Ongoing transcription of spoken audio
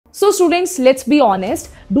So students, let's be honest.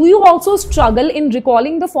 Do you also struggle in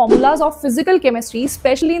recalling the formulas of physical chemistry,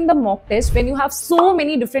 especially in the mock test when you have so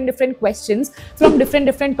many different questions from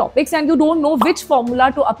different topics and you don't know which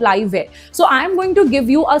formula to apply where? So I am going to give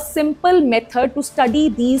you a simple method to study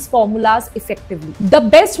these formulas effectively. The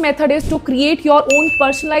best method is to create your own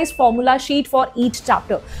personalized formula sheet for each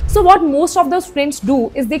chapter. So what most of the students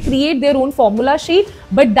do is they create their own formula sheet,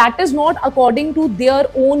 but that is not according to their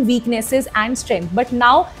own weaknesses and strength. But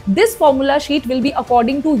now this formula sheet will be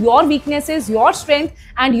according to your weaknesses, your strength,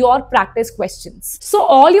 and your practice questions. So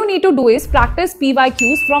all you need to do is practice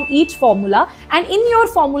PYQs from each formula, and in your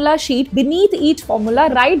formula sheet, beneath each formula,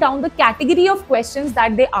 write down the category of questions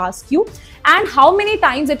that they ask you and how many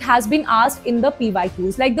times it has been asked in the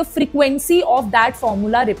PYQs, like the frequency of that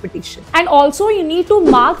formula repetition. And also you need to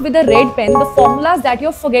mark with a red pen the formulas that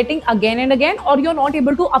you're forgetting again and again or you're not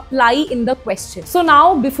able to apply in the question. So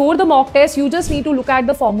now before the mock test, you just need to look at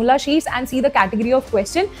the formula sheets and see the category of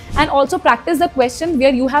question, and also practice the question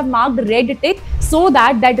where you have marked red tick so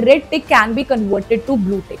that red tick can be converted to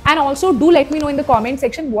blue tick. And also do let me know in the comment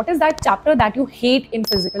section what is that chapter that you hate in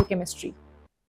physical chemistry.